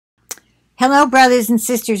Hello, brothers and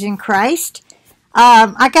sisters in Christ.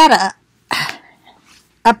 I got to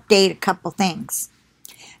update a couple things.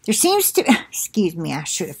 There seems to, excuse me, I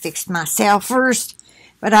should have fixed myself first,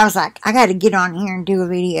 but I was like, I got to get on here and do a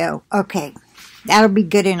video. Okay, that'll be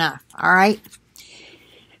good enough, all right?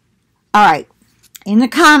 All right, in the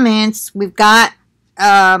comments, we've got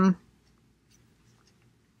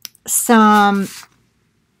some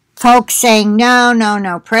folks saying,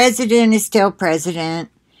 no, president is still president.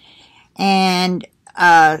 And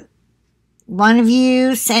one of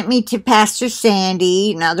you sent me to Pastor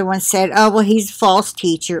Sandy. Another one said, oh, well, he's a false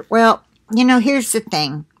teacher. Well, you know, here's the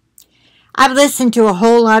thing. I've listened to a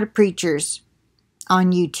whole lot of preachers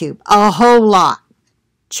on YouTube. A whole lot.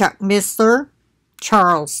 Chuck Missler,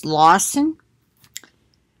 Charles Lawson,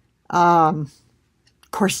 of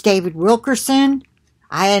course, David Wilkerson.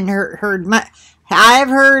 I hadn't heard much. I've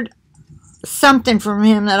heard something from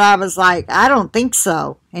him that I was like, I don't think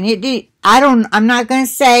so. And it did. I'm not going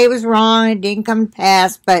to say it was wrong. It didn't come to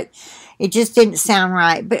pass, but it just didn't sound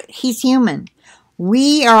right. But he's human.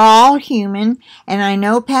 We are all human. And I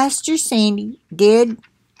know Pastor Sandy did.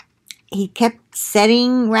 He kept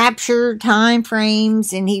setting rapture time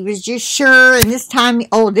frames, and he was just sure. And this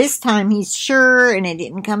time he's sure, and it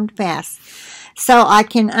didn't come to pass. So I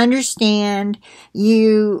can understand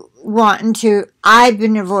you wanting to. I've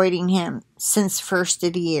been avoiding him since the first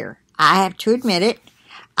of the year. I have to admit it.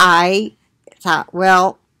 I thought,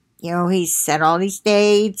 well, you know, he set all these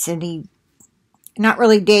dates, and he, not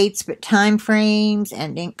really dates, but time frames,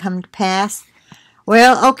 and didn't come to pass.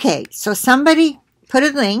 Well, okay, so somebody put a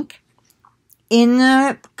link in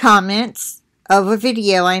the comments of a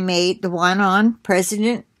video I made, the one on the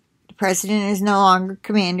president is no longer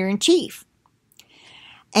commander-in-chief.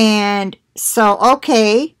 And so,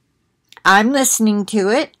 okay, I'm listening to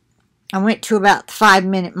it. I went to about the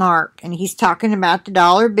 5-minute mark, and he's talking about the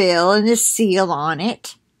dollar bill and the seal on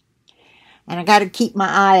it. And I got to keep my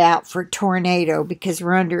eye out for a tornado because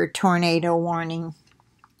we're under a tornado warning.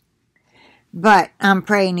 But I'm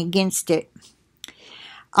praying against it.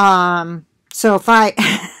 So if I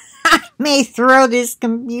may throw this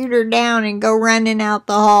computer down and go running out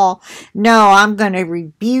the hall. No, I'm going to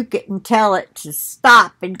rebuke it and tell it to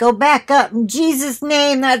stop and go back up. In Jesus'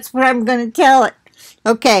 name, that's what I'm going to tell it.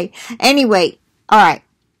 Okay, anyway, all right.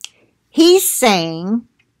 He's saying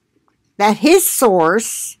that his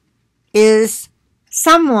source is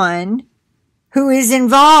someone who is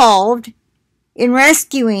involved in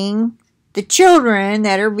rescuing the children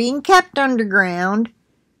that are being kept underground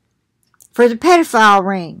for the pedophile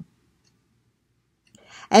ring.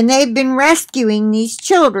 And they've been rescuing these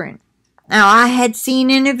children. Now, I had seen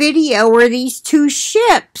in a video where these 2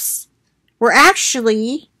 ships were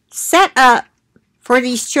actually set up for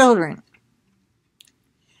these children.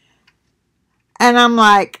 And I'm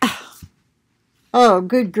like, oh,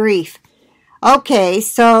 good grief. Okay,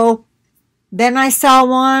 so then I saw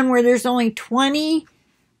one where there's only 20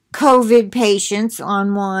 COVID patients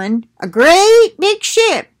on one. A great big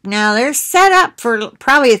ship. Now, they're set up for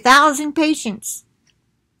probably 1,000 patients.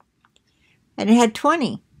 And it had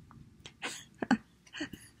 20.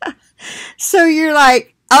 So you're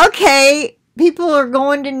like, okay, people are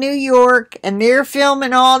going to New York and they're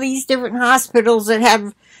filming all these different hospitals that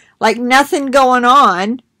have like nothing going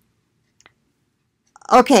on.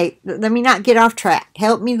 Okay, let me not get off track.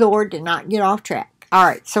 Help me, Lord, to not get off track. All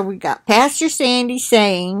right, so we got Pastor Sandy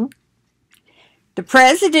saying the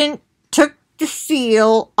president took the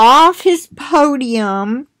seal off his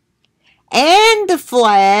podium and the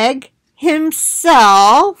flag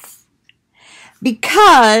himself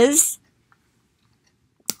because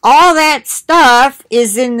all that stuff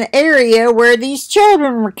is in the area where these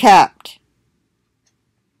children were kept.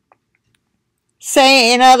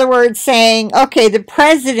 In other words, saying, okay, the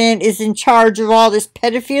president is in charge of all this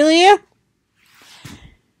pedophilia?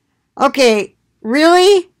 Okay,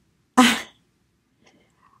 really?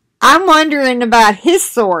 I'm wondering about his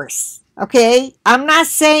source. Okay, I'm not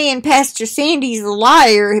saying Pastor Sandy's a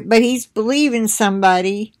liar, but he's believing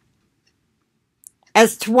somebody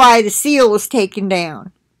as to why the seal was taken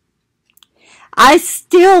down. I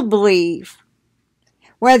still believe,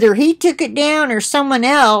 whether he took it down or someone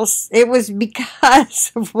else, it was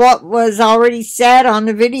because of what was already said on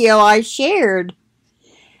the video I shared.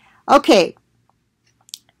 Okay,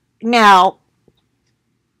 now,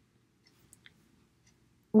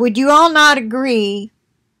 would you all not agree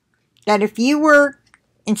that if you work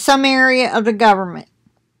in some area of the government,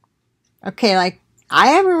 okay, like I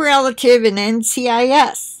have a relative in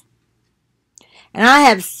NCIS, and I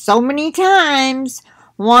have so many times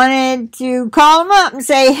wanted to call him up and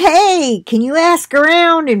say, hey, can you ask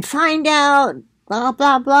around and find out blah,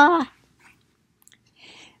 blah, blah?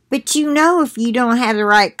 But you know, if you don't have the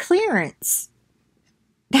right clearance,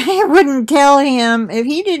 they wouldn't tell him if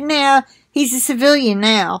he didn't have, he's a civilian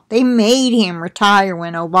now. They made him retire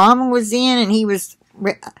when Obama was in and he was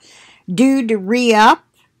due to re-up.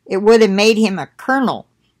 It would have made him a colonel.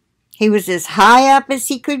 He was as high up as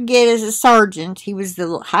he could get as a sergeant. He was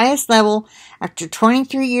the highest level after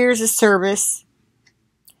 23 years of service.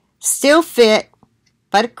 Still fit,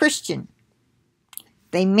 but a Christian.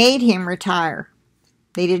 They made him retire.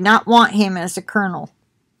 They did not want him as a colonel.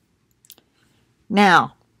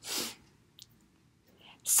 Now,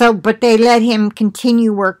 but they let him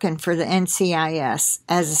continue working for the NCIS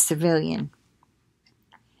as a civilian.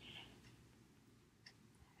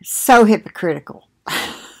 So hypocritical.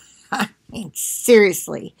 I mean,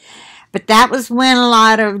 seriously. But that was when a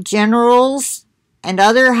lot of generals and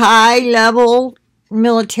other high-level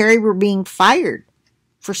military were being fired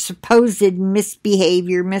for supposed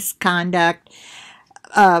misbehavior, misconduct,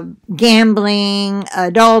 gambling,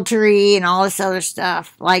 adultery, and all this other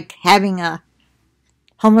stuff. Like having a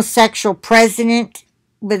homosexual president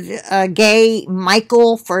with a gay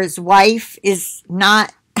Michael for his wife is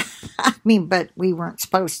not, I mean, but we weren't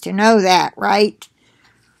supposed to know that, right?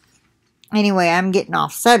 Anyway, I'm getting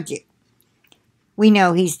off subject. We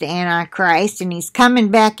know he's the Antichrist and he's coming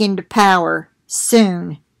back into power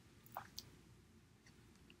soon.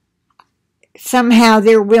 Somehow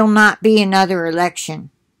there will not be another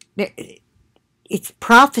election. It's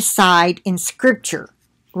prophesied in Scripture.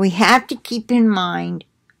 We have to keep in mind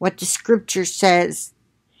what the Scripture says,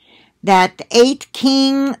 that the 8th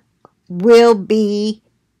king will be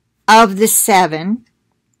of the 7.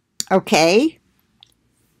 Okay?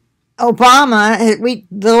 Obama,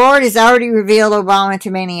 the Lord has already revealed Obama to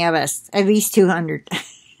many of us, at least 200.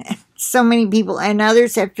 So many people, and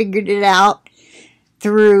others have figured it out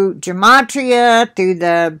through gematria, through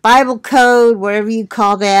the Bible code, whatever you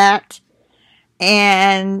call that.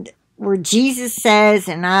 And where Jesus says,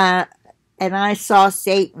 and I saw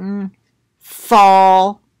Satan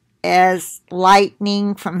fall as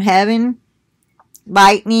lightning from heaven.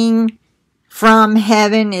 Lightning from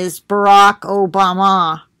heaven is Barack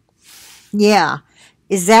Obama. Yeah.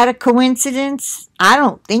 Is that a coincidence? I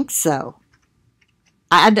don't think so.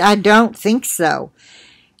 I don't think so.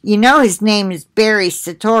 You know his name is Barry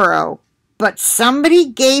Soetoro, but somebody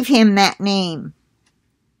gave him that name.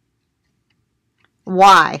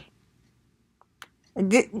 Why?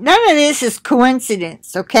 None of this is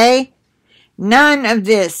coincidence, okay? None of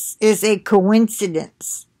this is a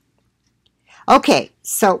coincidence. Okay,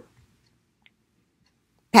 so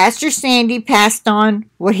Pastor Sandy passed on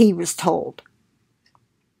what he was told.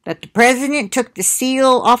 That the president took the seal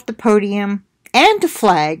off the podium and the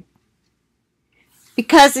flag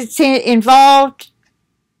because it's involved.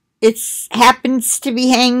 It happens to be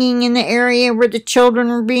hanging in the area where the children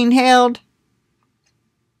were being held.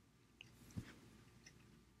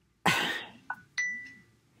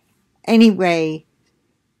 Anyway,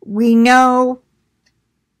 we know,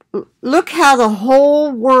 look how the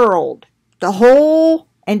whole world, the whole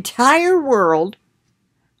entire world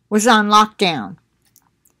was on lockdown.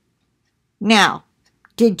 Now,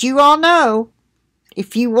 did you all know,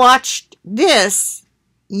 if you watched this,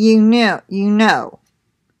 you know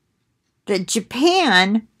that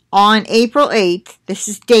Japan on April 8th, this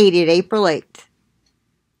is dated April 8th,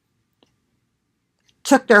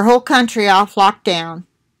 took their whole country off lockdown.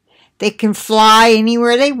 They can fly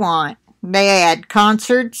anywhere they want. They had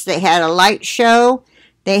concerts, they had a light show,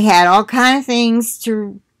 they had all kinds of things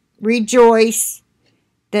to rejoice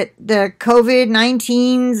that the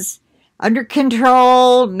COVID-19's under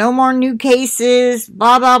control, no more new cases,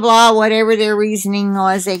 blah, blah, blah, whatever their reasoning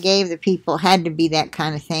was they gave the people, had to be that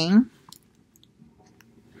kind of thing.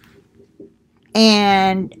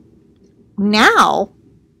 And now,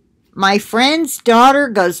 my friend's daughter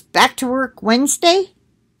goes back to work Wednesday.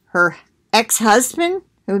 Her ex-husband,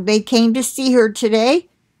 who they came to see her today,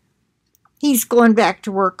 he's going back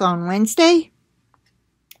to work on Wednesday.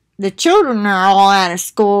 The children are all out of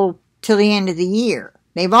school till the end of the year.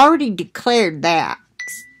 They've already declared that.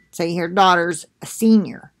 Say her daughter's a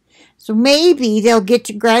senior. So maybe they'll get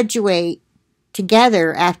to graduate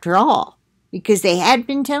together after all. Because they had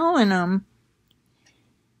been telling them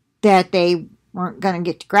that they weren't going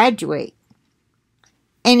to get to graduate.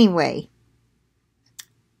 Anyway,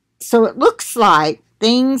 so it looks like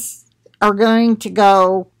things are going to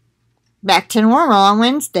go back to normal on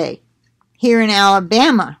Wednesday here in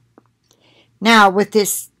Alabama. Now, with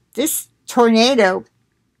this tornado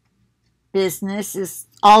business is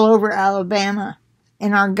all over Alabama,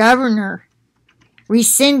 and our governor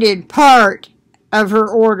rescinded part of her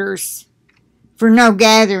orders for no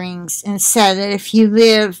gatherings, and said that if you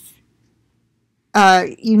live,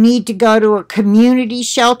 you need to go to a community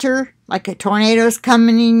shelter, like a tornado's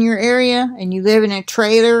coming in your area, and you live in a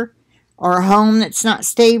trailer or a home that's not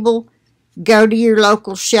stable, go to your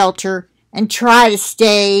local shelter and try to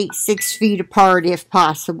stay 6 feet apart if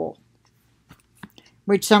possible.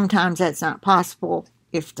 Which sometimes that's not possible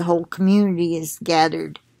if the whole community is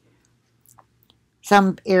gathered.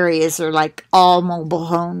 Some areas are like all mobile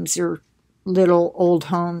homes or little old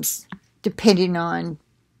homes, depending on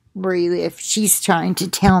where you live. She's trying to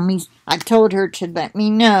tell me. I told her to let me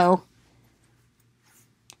know.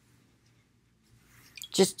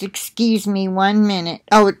 Just excuse me 1 minute.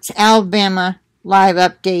 Oh, it's Alabama live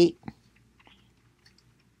update.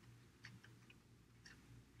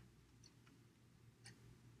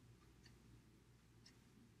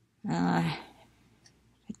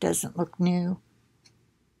 It doesn't look new.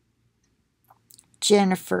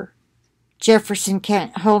 Jefferson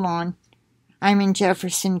County. Hold on. I'm in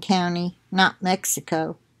Jefferson County, not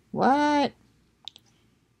Mexico. What?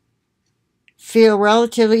 Feel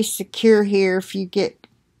relatively secure here if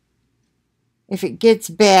it gets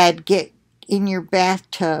bad, get in your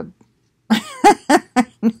bathtub.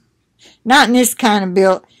 Not in this kind of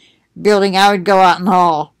building. I would go out in the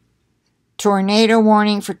hall. Tornado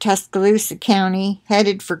warning for Tuscaloosa County,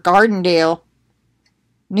 headed for Gardendale.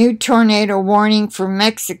 New tornado warning for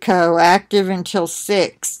Mexico, active until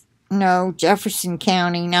 6. No, Jefferson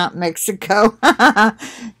County, not Mexico.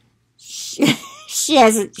 She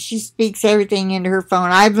speaks everything into her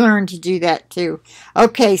phone. I've learned to do that too.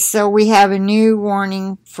 Okay, so we have a new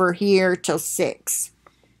warning for here till 6.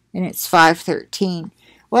 And it's 5:13.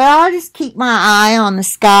 Well, I'll just keep my eye on the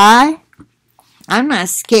sky. I'm not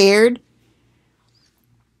scared.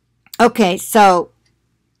 Okay, so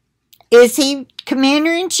is he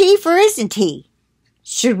commander-in-chief or isn't he?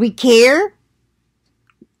 Should we care?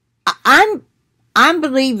 I'm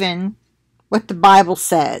believing what the Bible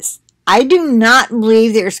says. I do not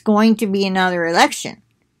believe there's going to be another election.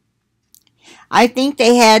 I think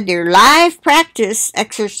they had their live practice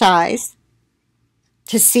exercise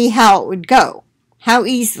to see how it would go. How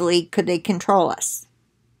easily could they control us?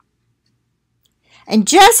 And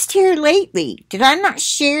just here lately, did I not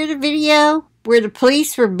share the video where the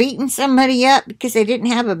police were beating somebody up because they didn't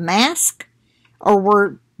have a mask or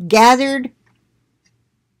were gathered?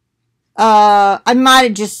 I might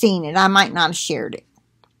have just seen it. I might not have shared it.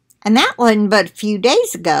 And that wasn't but a few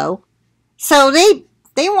days ago. So they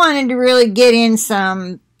wanted to really get in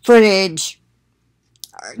some footage,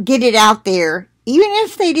 get it out there, even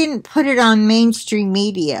if they didn't put it on mainstream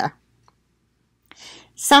media.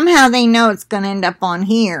 Somehow they know it's going to end up on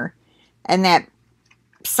here, and that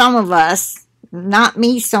some of us, not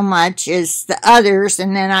me so much as the others,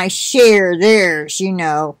 and then I share theirs,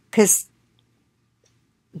 because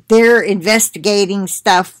they're investigating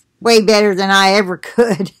stuff way better than I ever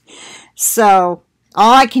could. So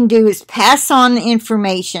all I can do is pass on the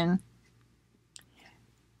information,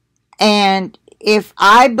 and if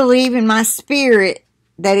I believe in my spirit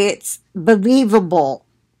that it's believable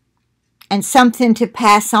and something to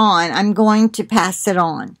pass on, I'm going to pass it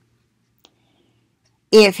on.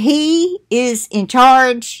 If he is in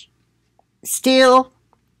charge still,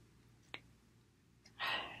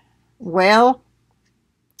 well,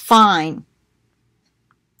 fine.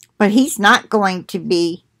 But he's not going to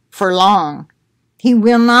be for long. He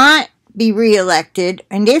will not be reelected,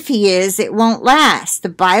 and if he is, it won't last. The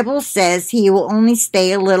Bible says he will only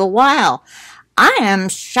stay a little while. I am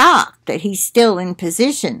shocked that he's still in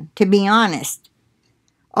position, to be honest.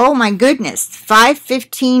 Oh my goodness,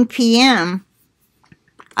 5:15 p.m.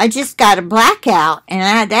 I just got a blackout,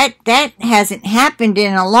 and that hasn't happened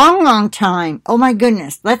in a long, long time. Oh my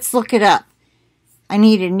goodness, let's look it up. I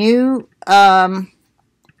need a new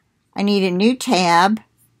tab.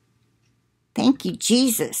 Thank you,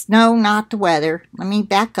 Jesus. No, not the weather. Let me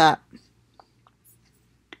back up.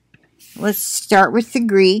 Let's start with the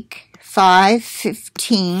Greek.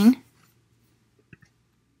 5:15.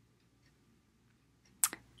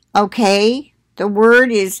 Okay, the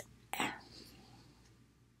word is,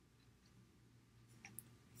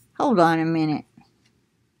 hold on a minute.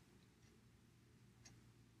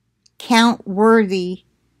 Count worthy.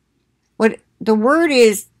 What the word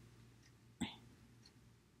is,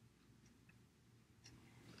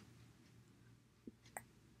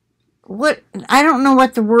 what, I don't know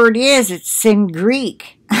what the word is. It's in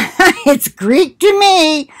Greek. It's Greek to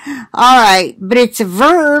me. All right, but it's a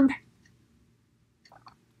verb.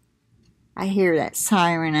 I hear that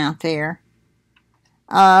siren out there.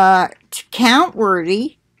 To count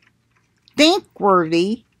worthy,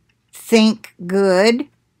 think good,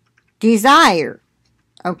 desire.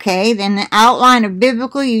 Okay, then the outline of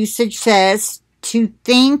biblical usage says to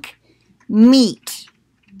think meat.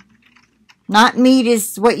 Not meat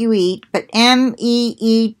is what you eat, but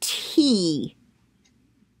M-E-E-T.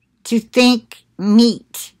 To think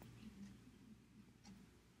meet.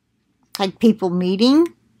 Like people meeting.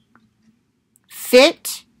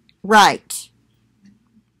 Fit, right.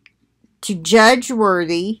 To judge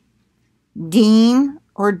worthy, deem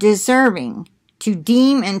or deserving. To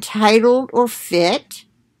deem entitled or fit.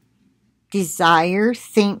 Desire,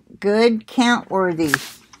 think good, count worthy.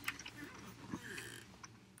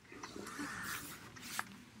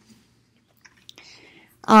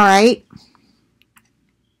 All right.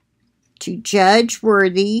 To judge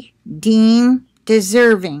worthy, deem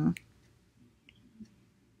deserving.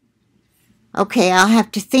 Okay, I'll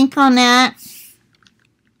have to think on that.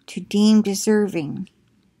 To deem deserving.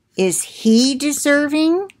 Is he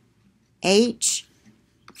deserving?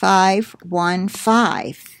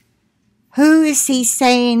 H515. Who is he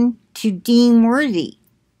saying to deem worthy?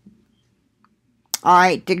 All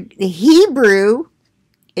right, the Hebrew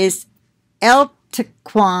is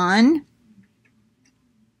Eltikwan.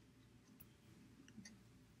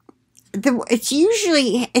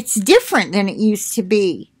 It's different than it used to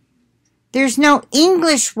be. There's no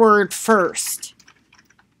English word first.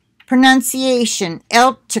 Pronunciation,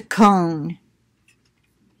 Eltikon.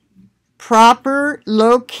 Proper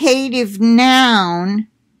locative noun.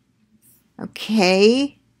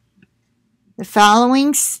 Okay. The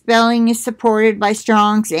following spelling is supported by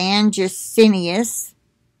Strong's and Jusinius.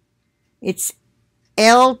 It's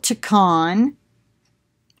Eltikon,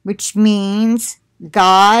 which means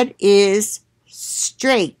God is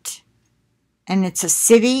straight. And it's a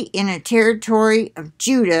city in a territory of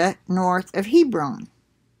Judah north of Hebron.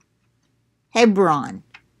 Hebron.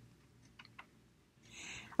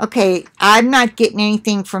 Okay, I'm not getting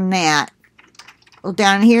anything from that. Well,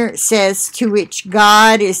 down here it says, to which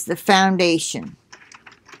God is the foundation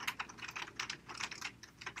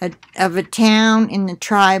of a town in the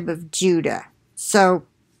tribe of Judah. So,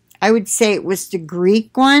 I would say it was the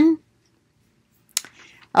Greek one.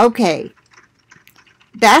 Okay.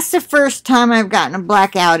 That's the first time I've gotten a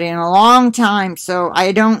blackout in a long time, so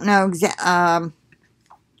I don't know exactly. I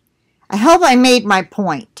hope I made my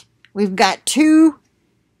point. We've got two.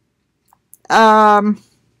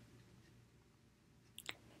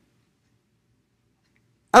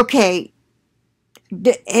 Okay.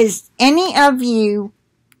 Has any of you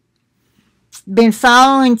been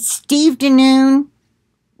following Steve DeNoon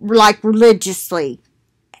like religiously?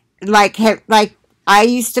 Like I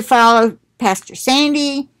used to follow Pastor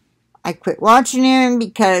Sandy. I quit watching him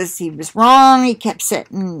because he was wrong. He kept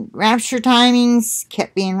setting rapture timings,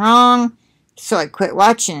 kept being wrong, so I quit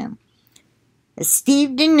watching him. Has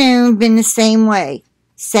Steve DeNoon been the same way,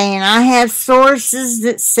 saying, I have sources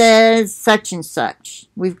that says such and such.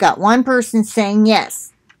 We've got one person saying,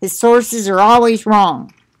 yes, his sources are always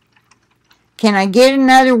wrong. Can I get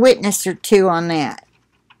another witness or two on that?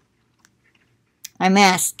 I'm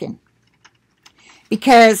asking.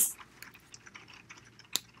 Because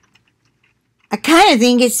I kind of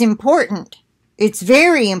think it's important. It's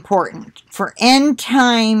very important for end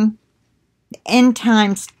times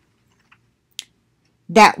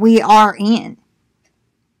that we are in.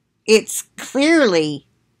 It's clearly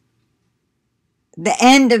the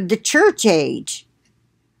end of the church age.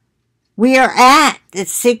 We are at the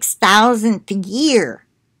 6,000th year.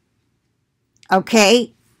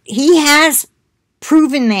 Okay? He has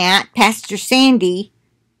proven that, Pastor Sandy,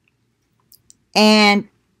 and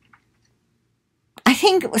I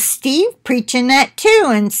think it was Steve preaching that too,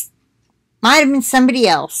 and might have been somebody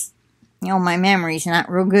else. You know, my memory's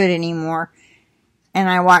not real good anymore, and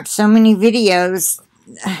I watch so many videos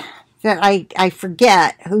that I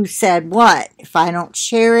forget who said what. If I don't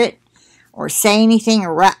share it or say anything,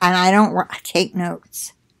 and I don't take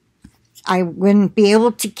notes, I wouldn't be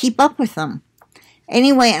able to keep up with them.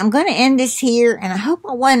 Anyway, I'm going to end this here, and I hope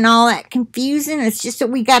it wasn't all that confusing. It's just that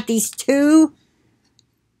we got these two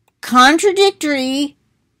contradictory.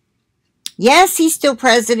 Yes, he's still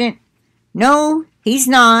president. No, he's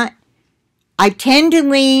not. I tend to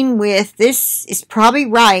lean with this is probably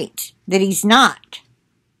right that he's not.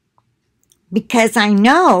 Because I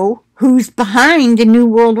know who's behind the New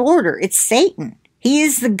World Order. It's Satan. He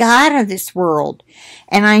is the God of this world.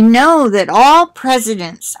 And I know that all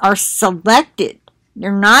presidents are selected.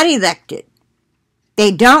 They're not elected.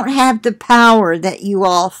 They don't have the power that you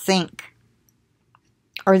all think,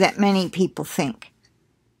 or that many people think.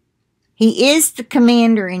 He is the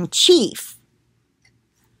commander-in-chief.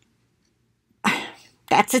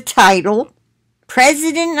 That's a title.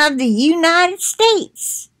 President of the United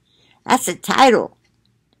States. That's a title.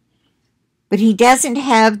 But he doesn't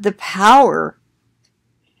have the power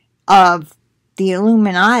of the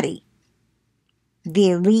Illuminati,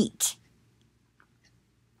 the elite,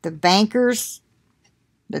 the bankers,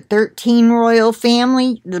 the 13 royal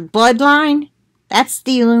family, the bloodline. That's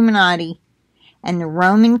the Illuminati and the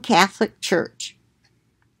Roman Catholic Church.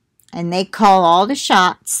 And they call all the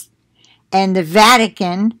shots. And the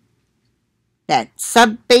Vatican, that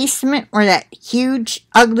sub-basement where that huge,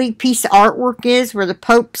 ugly piece of artwork is, where the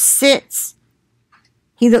Pope sits,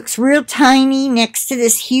 he looks real tiny next to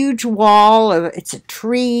this huge wall. It's a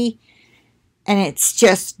tree, and it's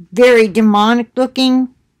just very demonic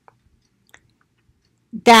looking.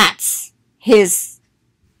 That's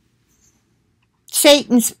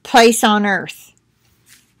Satan's place on earth.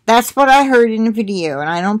 That's what I heard in the video, and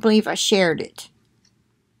I don't believe I shared it.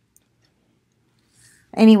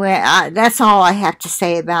 Anyway, that's all I have to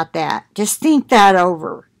say about that. Just think that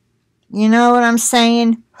over. You know what I'm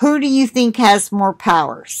saying? Who do you think has more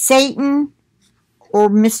power, Satan or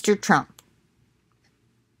Mr. Trump?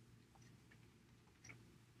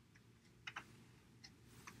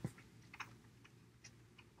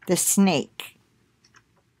 The snake.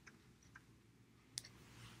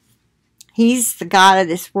 He's the god of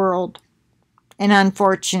this world, and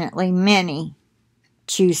unfortunately many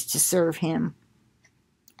choose to serve him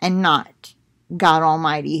and not God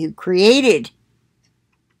Almighty, who created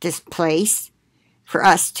this place for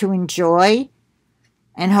us to enjoy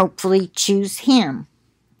and hopefully choose him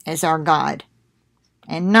as our God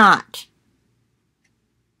and not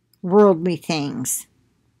worldly things.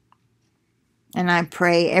 And I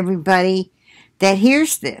pray everybody that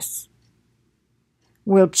hears this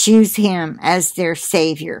will choose him as their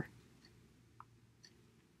Savior.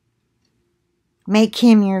 Make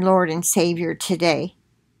him your Lord and Savior today.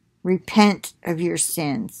 Repent of your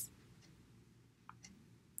sins.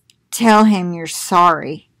 Tell him you're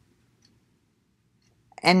sorry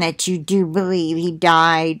and that you do believe he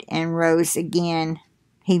died and rose again.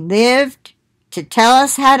 He lived to tell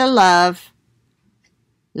us how to love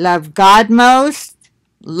God most,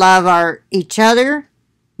 love each other,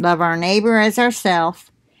 love our neighbor as ourselves.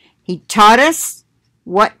 He taught us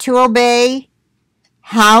what to obey,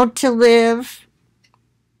 how to live,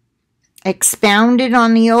 expounded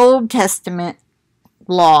on the Old Testament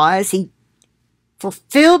laws. He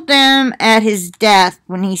fulfilled them at his death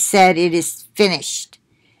when he said, "It is finished."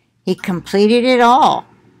 He completed it all.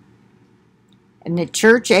 And the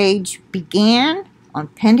church age began on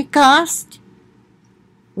Pentecost,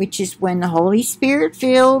 which is when the Holy Spirit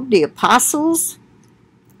filled the apostles,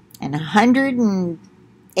 and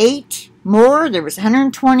 108 more. There was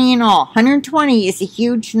 120 in all. 120 is a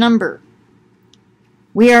huge number.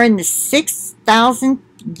 We are in the 6,000th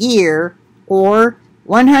year, or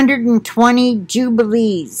 120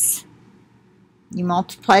 jubilees. You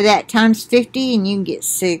multiply that times 50 and you can get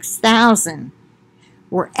 6,000.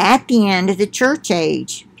 We're at the end of the church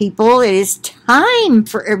age. People, it is time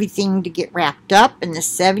for everything to get wrapped up in the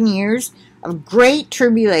 7 years of great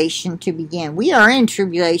tribulation to begin. We are in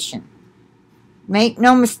tribulation. Make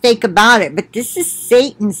no mistake about it, but this is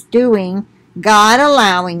Satan's doing, God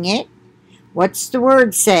allowing it. What's the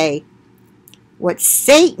word say? What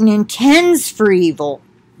Satan intends for evil,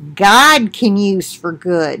 God can use for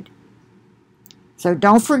good. So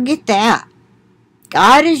don't forget that.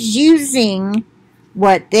 God is using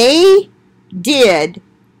what they did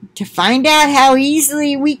to find out how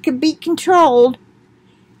easily we could be controlled.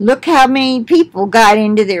 Look how many people got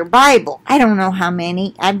into their Bible. I don't know how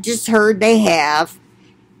many. I've just heard they have.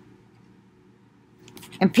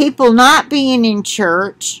 And people not being in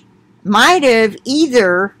church might have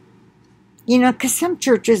either, because some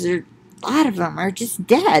churches a lot of them are just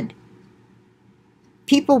dead.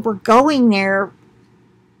 People were going there,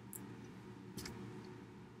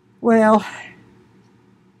 well,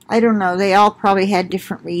 I don't know. They all probably had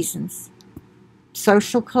different reasons.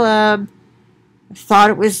 Social club, thought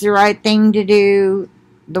it was the right thing to do.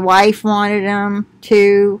 The wife wanted them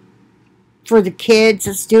to. For the kids,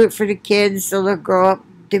 let's do it for the kids so they'll grow up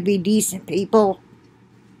to be decent people.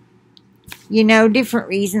 Different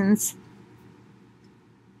reasons.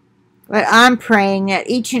 But I'm praying that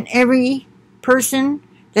each and every person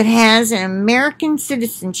that has an American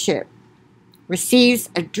citizenship receives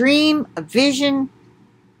a dream, a vision.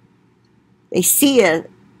 They see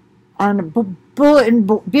on a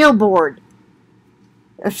bulletin billboard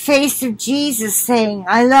a face of Jesus saying,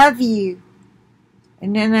 "I love you."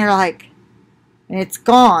 And then they're like, and it's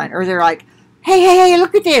gone. Or they're like, hey,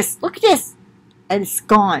 look at this. Look at this. And it's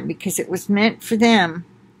gone because it was meant for them.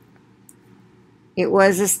 It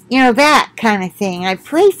was, that kind of thing. I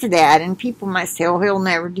pray for that, and people might say, oh, he'll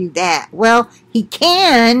never do that. Well, he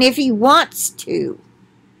can if he wants to.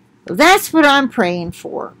 Well, that's what I'm praying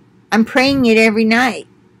for. I'm praying it every night.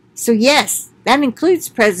 So yes, that includes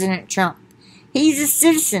President Trump. He's a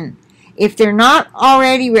citizen. If they're not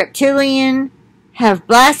already reptilian, have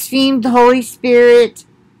blasphemed the Holy Spirit,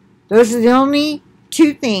 those are the only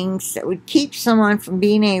two things that would keep someone from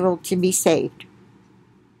being able to be saved.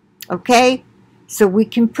 Okay? So we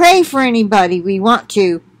can pray for anybody we want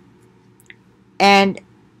to. And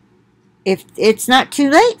if it's not too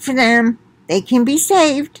late for them, they can be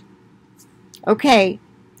saved. Okay,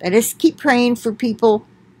 let us keep praying for people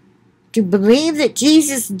to believe that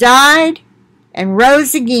Jesus died and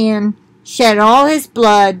rose again, shed all his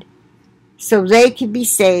blood, so they could be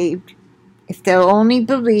saved if they'll only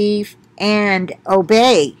believe and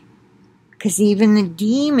obey. Because even the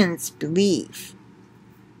demons believe.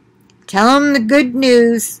 Tell them the good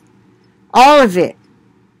news, all of it,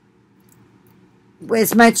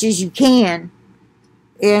 as much as you can.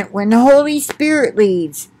 And when the Holy Spirit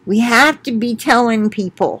leads, we have to be telling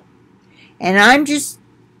people. And I'm just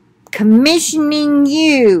commissioning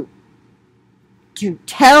you to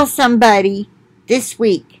tell somebody this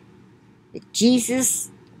week that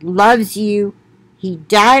Jesus loves you. He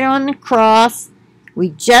died on the cross. We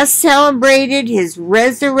just celebrated his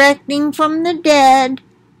resurrecting from the dead.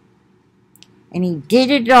 And he did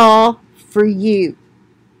it all for you.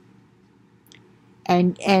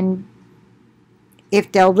 And if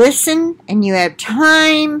they'll listen and you have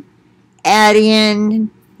time, add in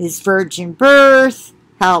his virgin birth,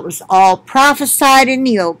 how it was all prophesied in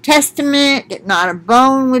the Old Testament, that not a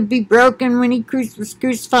bone would be broken when he was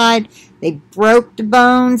crucified. They broke the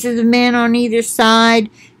bones of the men on either side.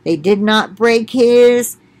 They did not break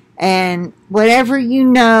his. And whatever you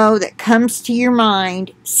know that comes to your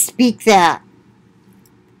mind, speak that.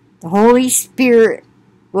 The Holy Spirit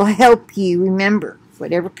will help you remember.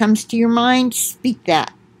 Whatever comes to your mind, speak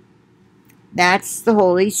that. That's the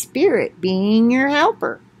Holy Spirit being your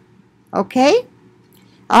helper. Okay?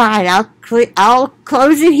 All right, I'll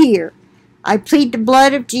close it here. I plead the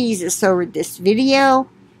blood of Jesus over this video,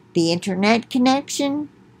 the internet connection,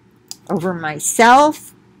 over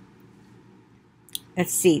myself.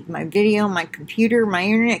 Let's see, my video, my computer, my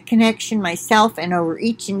internet connection, myself, and over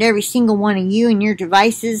each and every single one of you and your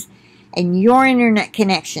devices and your internet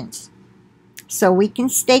connections. So we can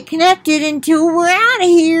stay connected until we're out of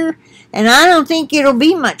here. And I don't think it'll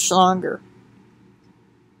be much longer.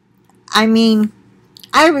 I mean,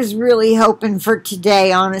 I was really hoping for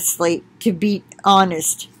today, honestly, to be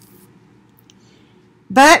honest.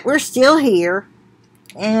 But we're still here.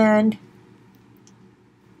 And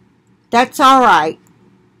that's all right.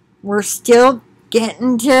 We're still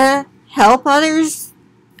getting to help others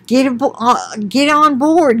get on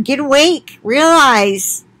board, get awake,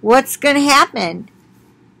 realize what's going to happen.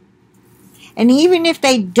 And even if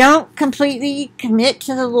they don't completely commit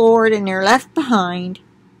to the Lord and they're left behind,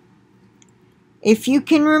 if you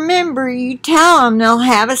can remember, you tell them they'll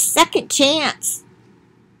have a second chance.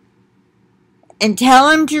 And tell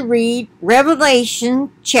them to read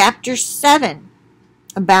Revelation chapter 7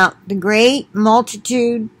 about the great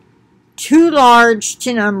multitude, too large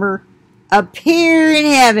to number, appear in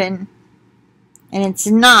heaven, and it's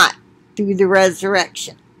not through the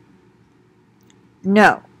resurrection.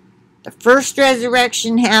 No. The first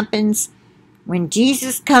resurrection happens when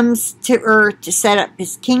Jesus comes to earth to set up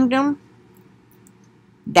his kingdom.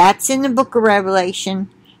 That's in the book of Revelation.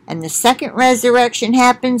 And the second resurrection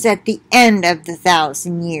happens at the end of the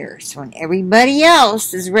 1,000 years, when everybody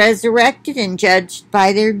else is resurrected and judged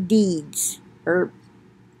by their deeds. Or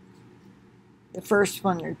the first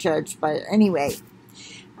one they're judged by. Anyway,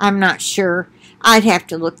 I'm not sure. I'd have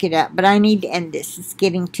to look it up, but I need to end this. It's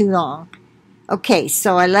getting too long. Okay,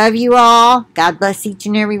 so I love you all. God bless each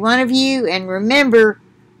and every one of you. And remember,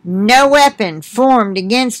 no weapon formed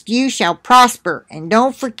against you shall prosper. And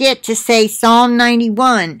don't forget to say Psalm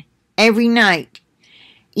 91 every night.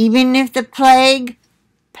 Even if the plague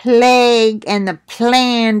and the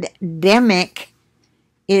pandemic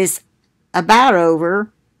is about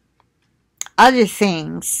over, other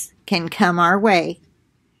things can come our way.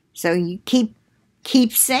 So you keep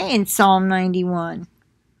saying Psalm 91.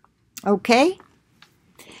 Okay?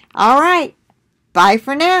 All right. Bye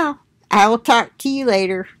for now. I will talk to you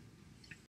later.